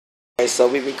So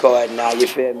we record now, you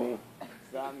feel me?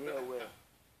 So I'm here with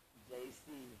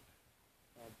JC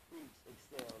and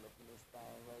PreechExcel up in this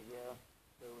thing right here.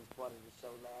 They was part of the show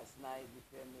last night, you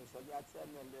feel me? So y'all tell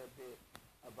me a little bit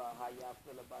about how y'all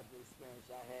feel about the experience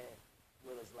y'all had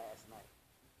with us last night.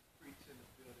 Preach in the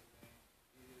building, man.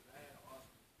 It is. I had an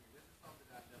awesome experience. This is something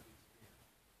that I never experienced,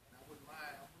 and I wouldn't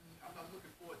mind. I'm not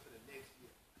looking forward to the next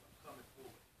year. I'm coming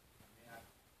forward. I mean, I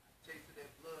tasted that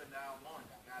blood. Now I want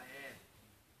it. I gotta have it.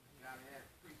 I gotta have it.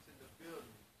 Preach in the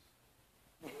building.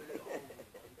 Put it over.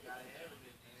 You gotta have it,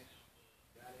 man.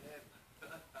 Gotta have it. So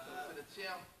to the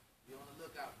champ, be on the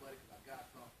lookout, buddy, 'cause I got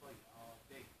something for you all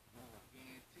day. I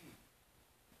guarantee you.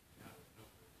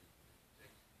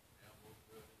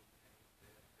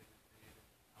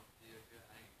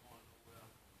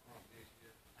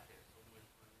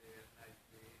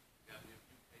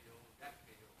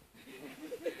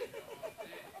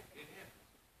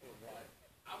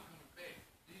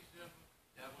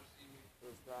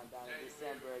 It's going down in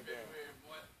December again.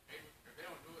 If they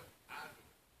don't do it, I'll do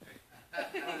it.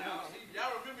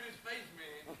 Y'all remember this face,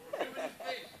 man. Remember this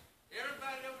face.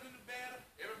 Everybody that was in the battle,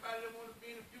 everybody that want to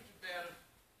be in the future battle,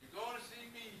 you're going to see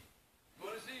me. You're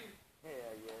going to see me.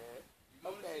 Hell yeah. You're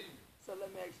going to Okay, see me. so let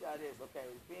me ask y'all this. Okay,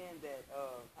 being that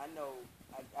I know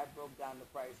I broke down the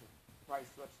price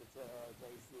structure to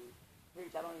JC.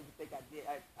 Preach, I don't even think I did.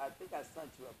 I think I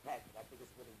sent you a packet. I think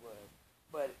that's what it was.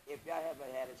 But if y'all haven't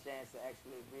had a chance to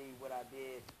actually read what I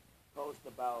did post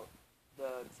about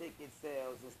the ticket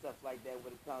sales and stuff like that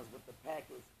when it comes with the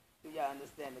package, do y'all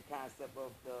understand the concept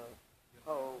of the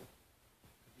whole?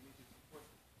 You need to support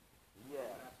them.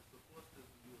 Yeah. Without your support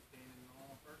system, you were standing in your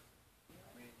own person.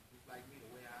 I mean, just like me,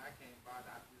 the way I came about,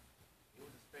 it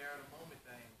was a spare of the moment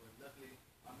thing. But luckily,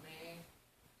 my man,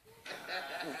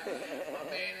 my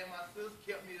man and my sis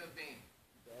kept me the thing.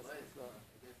 That's But what's up.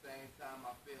 at the same time,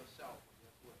 I fell short. But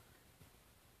guess what?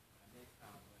 Next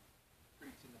time, man,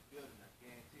 preach in the building. I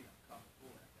guarantee I'm coming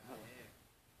forward. I gotta have it.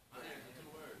 My answer is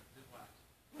 2 words. Just watch.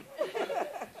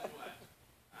 Just watch.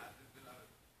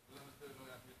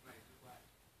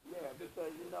 Yeah,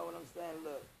 because you know what I'm saying?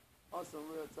 Look, on some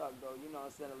real talk though, you know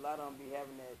what I'm saying? A lot of them be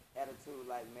having that attitude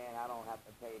like, man, I don't have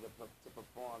to pay to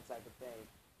perform type of thing.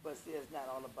 But see, it's not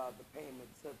all about the payment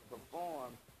to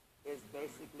perform. It's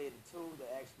basically the tool to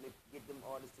actually get them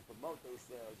artists to promote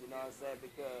themselves, you know what I'm saying?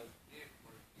 Because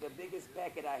the biggest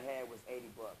packet I had was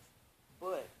 $80.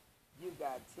 But you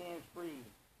got 10 free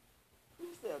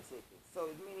pre-sale tickets. So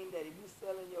meaning that if you're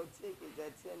selling your tickets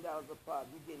at $10 a pop,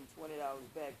 you're getting $20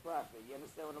 back profit. You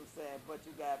understand what I'm saying? But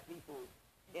you got people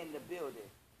in the building.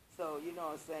 So you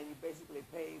know what I'm saying? You basically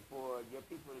pay for your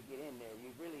people to get in there. You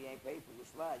really ain't paid for your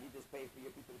slide. You just pay for your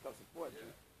people to come support you.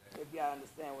 If y'all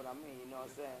understand what I mean, you know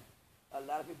what I'm saying? A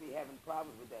lot of people be having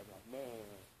problems with that. Like, man,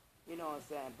 you know what I'm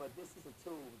saying? But this is a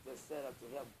tool that's set up to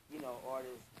help, you know,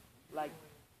 artists like,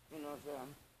 you know what I'm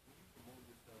saying? Promote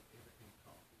yourself, everything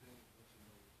costs. It ain't what you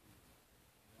know is free.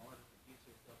 In order to get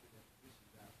yourself in that position,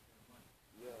 you gotta spend money.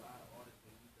 Yeah. A lot of artists,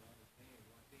 they need to understand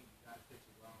one thing: you gotta set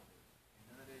your groundwork,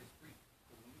 and none of that is free.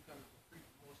 Because when you come for free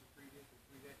promotion, free this and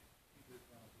free that, people is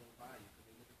gonna blow by you because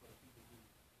they're looking for the people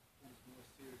who's more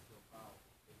serious about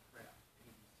their craft. And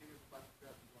if you're serious about your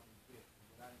craft, you're gonna invest. And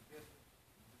without investment,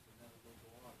 you're just another local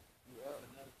artist. Yeah.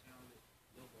 Just another talented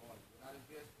local artist. Without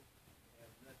investment, you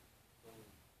have nothing. So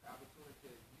the opportunity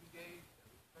that you gave, that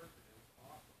was perfect. That was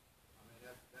awesome. I mean,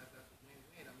 that's a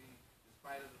win-win. I mean,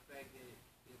 despite of the fact that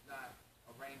it's not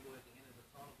a rainbow at the end of the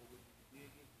tunnel, but what you did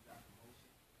get, you got promotion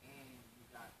and you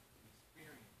got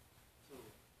experience to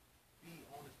be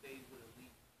on the stage with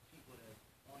elite people that's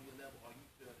on your level, or you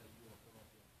feel that you are above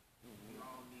them. We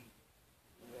all need it.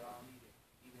 We all need it.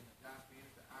 Even the gospel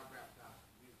industry, I rap gospel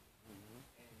music.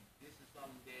 And this is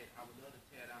something that I would love to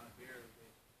tear down the barriers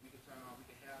that we can turn on, we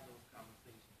can have those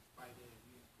conversations. Despite that,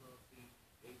 we in the club scene,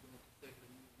 they doing consecutive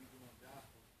music, we doing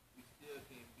gospel, we still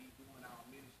can be doing our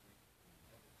ministry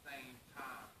at the same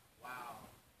time while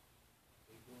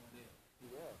they doing this.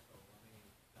 Yeah. So, I mean,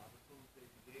 the opportunity that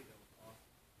you gave, that was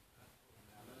awesome. I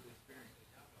mean, I love the experience.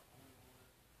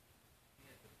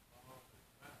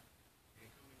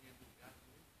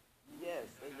 Yes,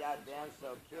 and y'all damn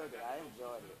sure killed it. I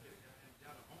enjoyed it.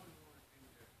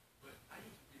 But I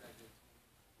used to be like this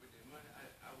with the money.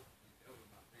 I was that was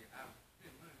my thing. I would spend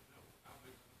money. No, I would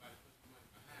make somebody put some money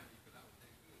behind me because I was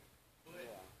that good. But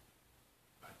Yeah.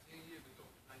 about 10 years ago,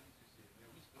 like you just said,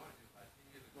 man, we started this about 10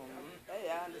 years ago. Hey,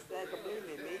 I understand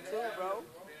completely. Me too, bro.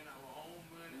 Spending our own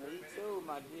money. Me too,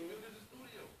 my G. We built the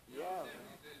studio. Yeah.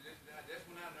 That's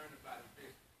when I learned about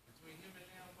investment. Between him and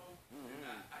Lambo,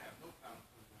 and I have no problem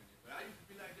putting money in. But I used to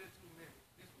be like that too, man.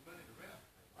 This was money to rap.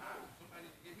 Like, wow, somebody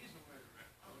give me some money to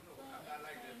rap. I don't know. I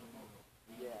like that no more.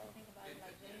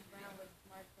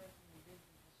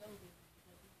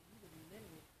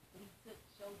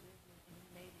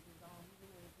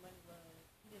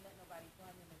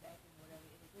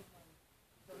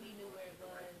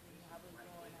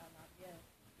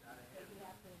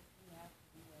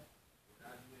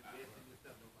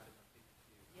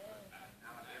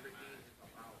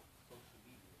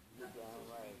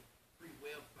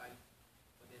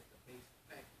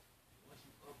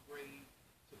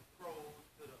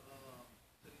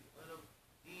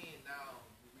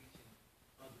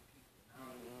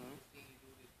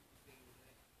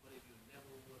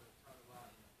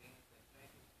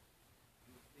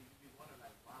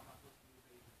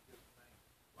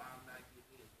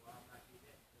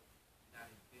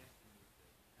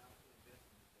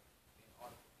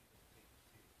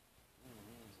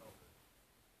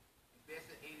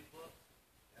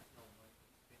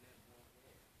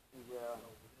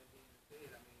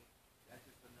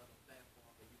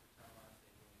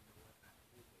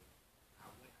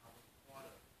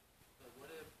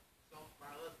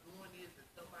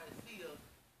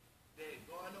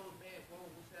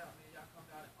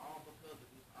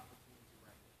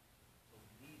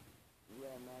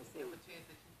 Yeah, man. See, Every chance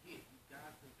that you get, you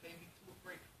got to pay me to a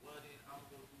break. Well, then I'm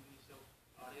gonna do these shows.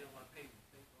 Oh, they don't want to pay me.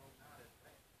 They go, nah, that's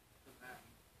right. Because now,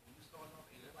 when you start off,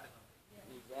 ain't nobody gonna pay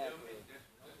you. exactly.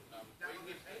 You're not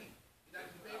gonna get paid. You're not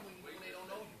gonna get paid when they don't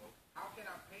know you. How can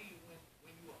I pay you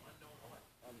when you are unknown artist?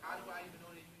 How do I even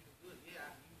know that you even good?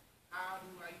 Yeah, how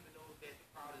do I even know that the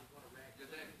crowd is gonna react?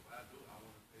 Exactly. What I do, I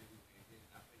want to pay you, and then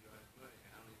I pay you all this money,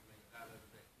 and I don't even make a dollar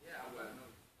of that. Yeah, How do I know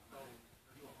you? so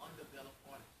you're an undeveloped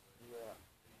artist. Yeah.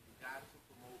 You got to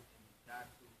promote and you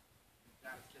got to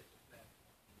set your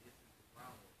platform. And this is the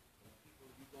groundwork. So when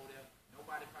people, you go there,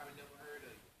 nobody probably never heard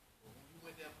of you. But when you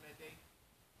went there from that day,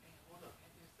 man, hold up,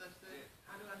 and such.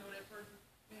 How do I know that person?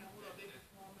 Man, hold up, they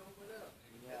performed over there.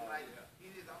 Yeah. It's like,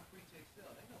 it is, I'm PreechExcel.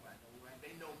 They nobody know who I am.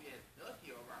 They know me as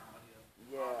Ducky around here.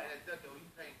 Yeah. Oh, man, that's Ducky. Oh, he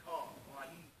paint cars. Or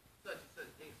he such and such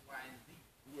X, Y, and Z.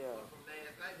 Yeah. But from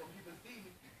last night, when people see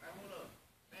me, like, hold up.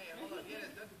 Man, hold up. Yeah,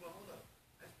 that's Ducky, but hold up.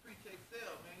 That's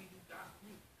PreechExcel, man. He do gospel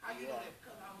music. How you know that?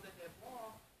 Because I was at that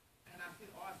bar, and I seen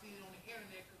it on the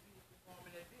internet because he was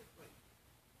performing at this place.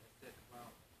 That's set the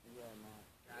ground. Yeah, man.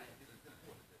 Guys, this is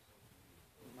important.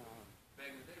 Man.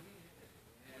 Back in the day, we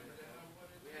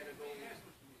had to go.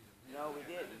 No, we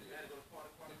didn't. We had to go to party.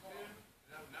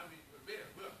 Now we were better.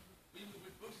 Look, we was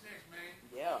with Bush Snacks, man.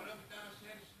 Yeah. Going up and down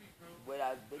Shannon Street, bro. With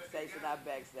our big section, our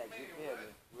back section. You feel me?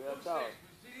 Real Bush talk. Snacks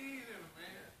with CDs in them,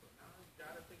 man. So now you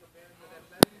gotta take advantage of that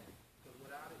platform. Because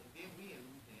without it, and then we in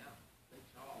Louisiana,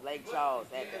 Lake Charles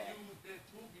But at you that. can't use that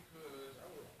too because,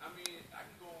 I mean, I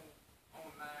can go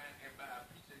online and buy a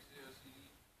PreechExcel CD,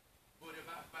 but if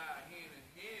I buy a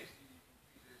hand-in-hand CD from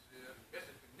PreechExcel, that's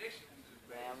a connection to the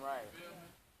brand. Damn right. You feel me?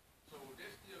 So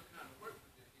that still kind of works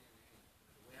with that hand-in-hand.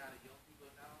 The way how the young people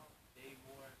now, they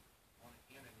more on the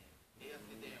internet. They'll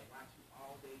sit there and watch you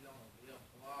all day long. They'll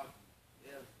blog you.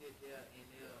 They'll sit there and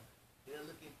they'll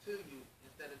look into you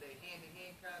instead of their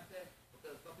hand-to-hand contact.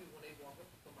 Because some people, when they walk up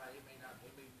to somebody, they may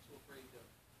be too afraid to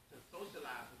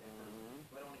socialize with that person.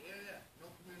 But on the internet,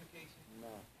 no communication.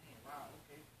 No. Man, wow,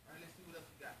 okay. All right, let's see what else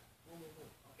you got. Boom, boom, boom.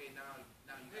 Okay, now you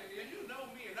got Hey, you know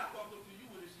me, and I walk up to you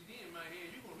with a CD in my hand,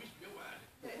 you gonna reach for your body.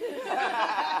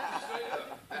 Straight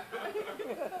up.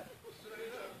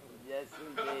 Straight up. Yes,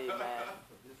 indeed, man.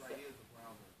 So this right here is the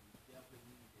groundwork. You definitely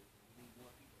need this. We need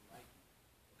more people like you.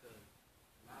 Because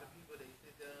a lot of people, they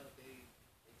sit there, they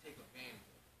take advantage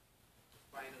of it.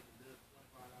 Despite of the little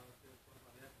 $25 sales,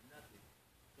 that's nothing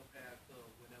compared to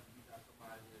whenever you got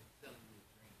somebody that's selling you a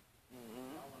dream.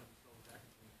 I want to be sold that I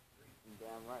can dream a dream.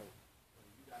 Damn right. But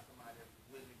if you got somebody that's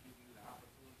willing to give you the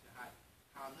opportunity,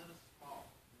 how little small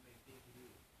you may think it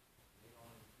is, they don't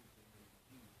appreciate it as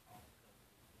huge all because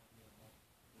it's one little moment.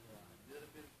 A little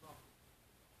bit of something.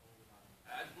 A whole lot of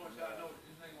I just want y'all to know that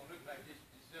this ain't gonna look like this in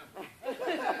December.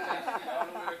 All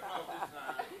the way across this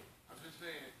time. I'm just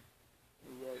saying.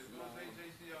 Yes, It's gonna say man.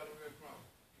 JC all the way across.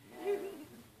 I really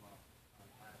enjoy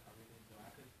it. I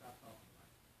couldn't stop talking about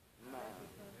it. Man.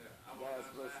 Yeah, I That's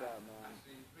walked what's outside, up, man. I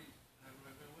seen Preech. I was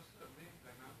like, man, what's up, man? He's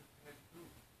like, I'm just passing through.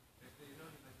 Next thing you know,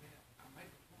 he's like, man, I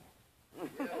might perform.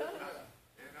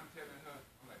 And I'm telling her,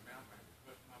 I'm like, man, I might have to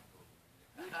cut my throat, man.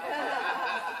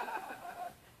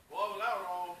 Boy, was I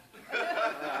wrong.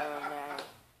 Man.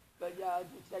 But y'all,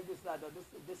 just check this out though.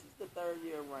 This is the third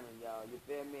year running, y'all. You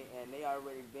feel me? And they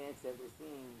already been said the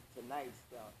scene tonight's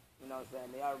stuff. You know what I'm saying?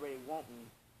 They already wanting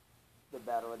the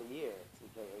battle of the year,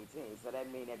 2K18. So that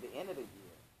means at the end of the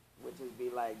year, which would be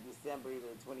like December either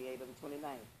the 28th or the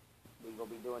 29th, we gonna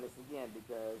be doing this again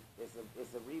because it's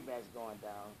a rematch going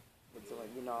down between,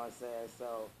 you know what I'm saying?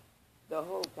 So the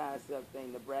whole concept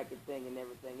thing, the bracket thing and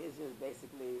everything is just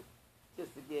basically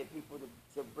just to get people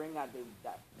to bring out the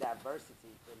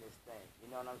diversity in this thing.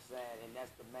 You know what I'm saying? And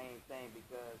that's the main thing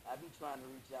because I be trying to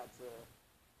reach out to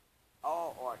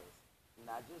all artists,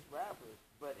 not just rappers,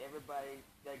 but everybody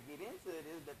that get into it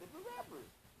is that they're rappers.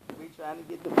 We trying to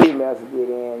get the females to get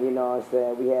in, you know what I'm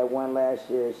saying? We had one last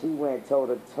year. She went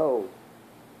toe-to-toe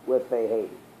with Faye Haiti,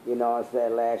 you know what I'm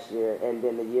saying, last year. And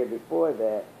then the year before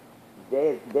that,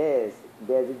 Desi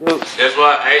Duke. That's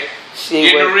why, hey, She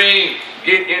get in was- the ring.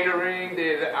 Get in the ring.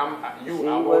 Get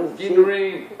in the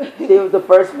ring. She was the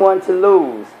first one to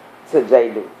lose to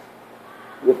J. Dukes.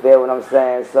 You feel what I'm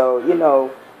saying? So, you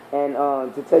know, and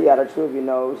to tell y'all the truth, you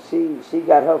know, she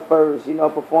got her first, you know,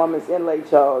 performance in Lake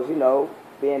Charles, you know,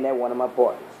 being at one of my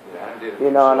parties. Yeah, I did it.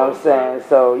 You know what I'm saying?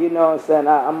 So, you know what I'm saying?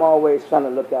 I'm always trying to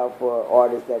look out for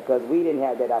artists that, because we didn't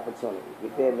have that opportunity. You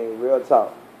feel me? Real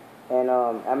talk. And,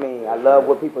 I mean, I love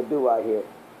what people do out here.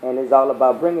 And it's all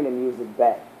about bringing the music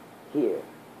back here.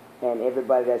 And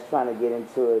everybody that's trying to get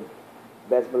into it,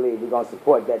 best believe we're going to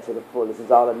support that to the fullest.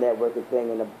 It's all a networking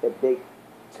thing and a big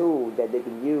tool that they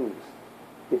can use.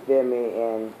 You feel me?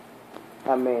 And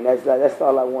I mean, that's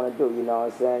all I want to do. You know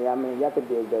what I'm saying? I mean, y'all could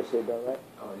dig that shit though, right?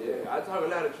 Oh yeah, I talk a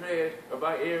lot of trash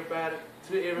about everybody,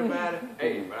 to everybody.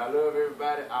 Hey, but I love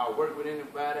everybody. I work with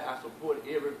anybody. I support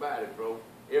everybody, bro.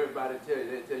 Everybody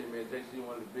they tell you, man, JC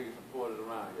one of the biggest supporters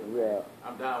around here. Man. Yeah.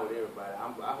 I'm down with everybody.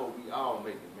 I hope we all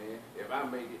make it, man. If I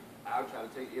make it, I'll try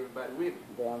to take everybody with me.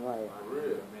 Damn right. For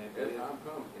real, man. That's how I'm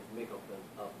coming. It's make a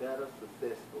better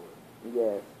success story.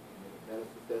 Yes. A better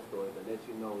success story to let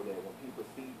you know that when people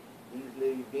see these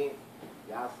little events,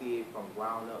 y'all see it from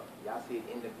ground up. Y'all see it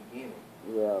in the beginning.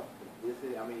 Yeah. This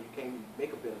is, I mean, you can't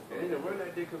make a better story. And in the world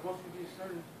like that, because once you get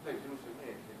certain places, you say,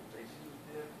 man, JC was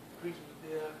there, Preech was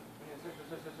there, man,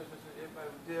 everybody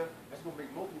was there. That's gonna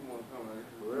make more people want to come. Right?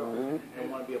 For real. You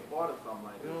want to be a part of something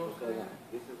like this. You know what I'm saying?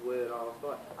 This is where it all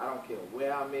starts. I don't care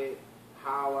where I'm at,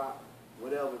 how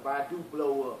whatever. If I do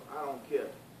blow up, I don't care.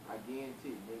 I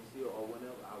guarantee next year or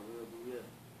whenever I will be here.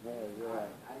 Yeah.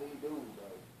 I need dudes,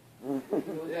 though.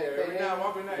 Yeah, every now and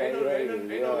walking out,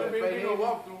 ain't no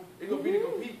walk through. It's gonna be to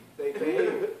compete. Say,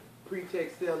 hey,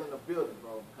 PreechExcel in the building,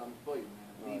 bro. Coming for you,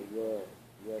 man. Oh,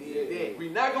 yeah. Yes. We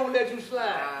not gonna let you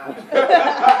slide.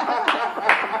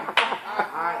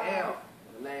 I am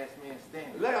the last man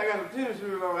standing. Look, I got some tennis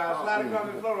shoes on. I slide across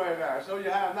the floor right now. Show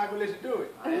you how I'm not gonna let you do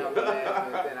it. I am the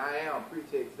last man standing. I am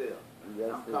PreechExcel. Yes,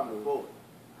 I'm coming forward.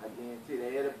 I guarantee the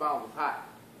air the bomb was hot.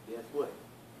 Guess what?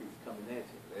 Preech coming at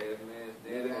you. Last man Nigga,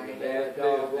 standing. I ain't Last had a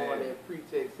player dog on standing. that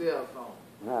PreechExcel song.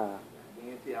 Nah. I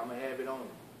guarantee I'm gonna have it on.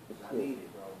 I need it,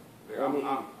 bro. Look,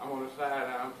 I'm on the side.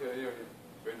 I'm telling you, you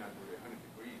better not do that. 100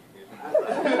 degrees.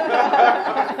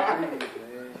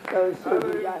 So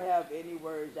do y'all have any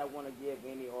words y'all want to give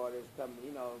any artists coming,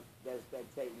 you know, that's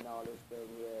spectating all this thing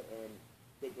here and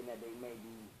thinking that they may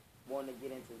be wanting to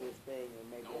get into this thing and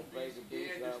maybe Don't be afraid to do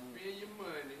scared to something? spend your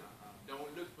money. Don't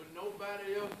look for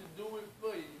nobody else to do it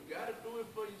for you. You gotta do it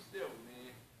for yourself,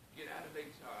 man. Get out of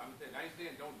Lake Charles. I ain't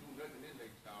saying don't do nothing in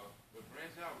Lake Charles, but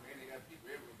branch out, man. They got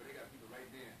people everywhere, but they got people right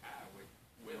there in Highway,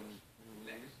 Welsh,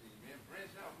 Legacy, man.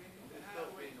 Branch out, man. The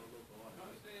Highway. You know what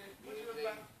I'm saying? Put your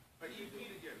about an EP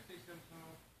together, 6-7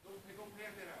 songs. Go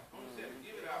pass that out. Don't sell it.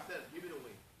 Give it out. Give it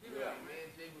away. Give it out, Man,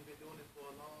 man. Jay, we've been doing this for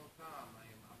a long time,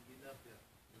 man. I'm getting up there.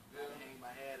 I'm gonna hang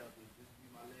my hat up. This be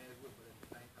my last whip, but at the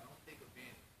same time, don't take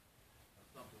advantage of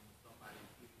something when somebody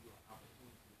is giving you an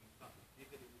opportunity to do something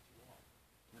bigger than what you want.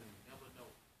 You never know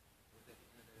what's at the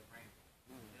end of that rainbow.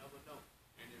 You never know.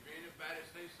 And if anybody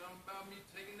say something about me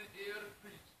taking the L to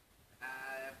preach,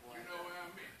 That boy. you know where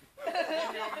I'm at.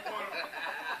 Give me on the corner.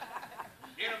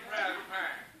 Enterprise of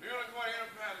Pine. We on the corner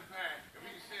Enterprise of Pine, and we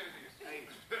can sell this. Hey,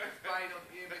 despite of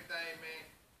everything, man,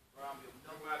 bro, I'm your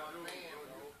number one fan,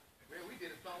 bro. Man, we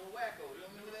did a song with Wacko. You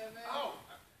remember that, man? Oh,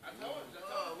 I told you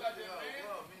about that, man.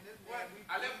 Bro, man, this What? man,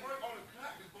 I left work on the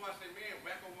clock before I said, man,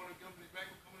 Wacko want to come to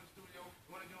Wacko come in the studio,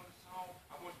 want to get on the song,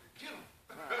 I want you to kill him.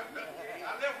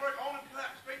 I left work on the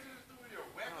clock, straight to the studio.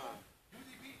 Wacko,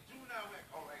 UDP, juvenile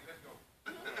Wacko. All right, let's go.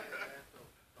 so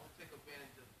don't take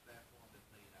advantage of the platform that's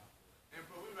laid out for us. And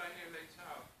bro, we right here in Lake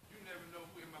Charles. You never know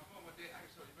who in my phone one day I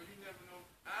can show you, but you never know.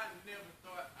 I never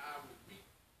thought I would meet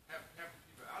half the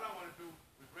people. All I want to do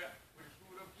was rap with a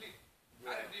screwed up click.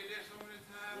 I done did that so many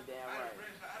times. You're damn I done right.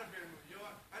 branched out. I done been in New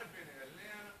York. I done been in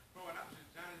Atlanta. Bro, and I was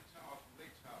just Johnny Charles from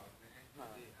Lake Charles, man.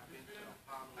 I've been to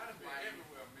Apollo I done been twice.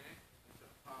 everywhere, man. Been to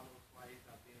Apollo twice.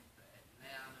 I've been to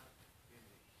Atlanta. Been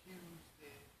to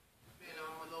Houston. Been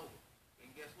all over. And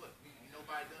guess what? Ain't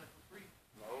nobody done it for free.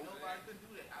 Ain't nobody could do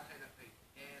that. I had to pay for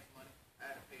gas money.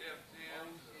 I had to pay for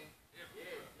promotion.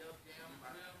 Everywhere. Def Jam.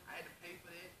 I had to pay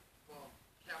for that from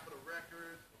Capitol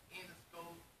Records, from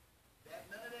Interscope.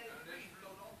 None of that is free. So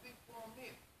don't think for a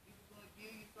minute. People gonna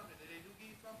give you something. If they do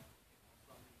give you something, it's gonna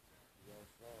something in return. Yes,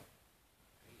 sir.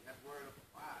 Hey, that's word of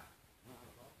advice.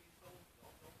 Don't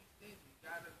be stingy. You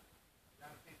gotta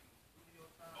pay for your studio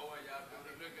time. Oh, and y'all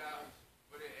better look out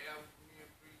for the album for me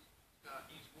and Preech. It's called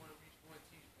Each One, Reach One,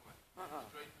 Teach One.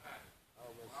 Straight party.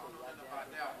 Oh, well, I don't know shit, nothing y'all about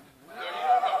that one. No, you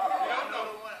don't know. You don't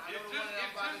know. I It know the one just,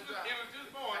 everybody drop. it was just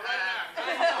born right now.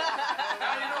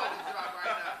 Now you know it's drop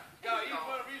right now. Y'all Each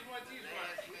One, Reach One, Teach One.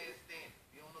 Last man standing.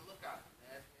 Be on the lookout.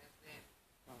 Last man standing.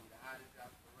 The hottest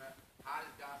gospel rap,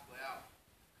 hottest gospel album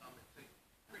coming to you.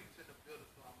 Preach in the building,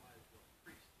 so I might as well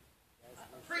preach this. That's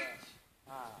what's Preach.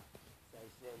 up. So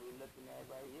shit, we looking at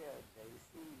right here,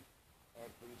 JC and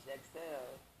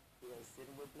PreechExcel. We're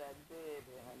sitting with Black Babe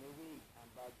and Honey Week. I'm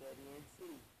about that ENT.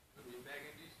 We'll be back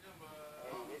in December.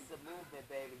 Hey, it's a movement,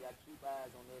 baby. Y'all keep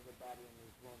eyes on everybody in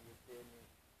this room, you feel me?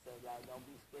 So y'all don't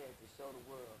be scared to show the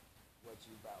world what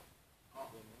you about. You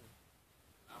feel me?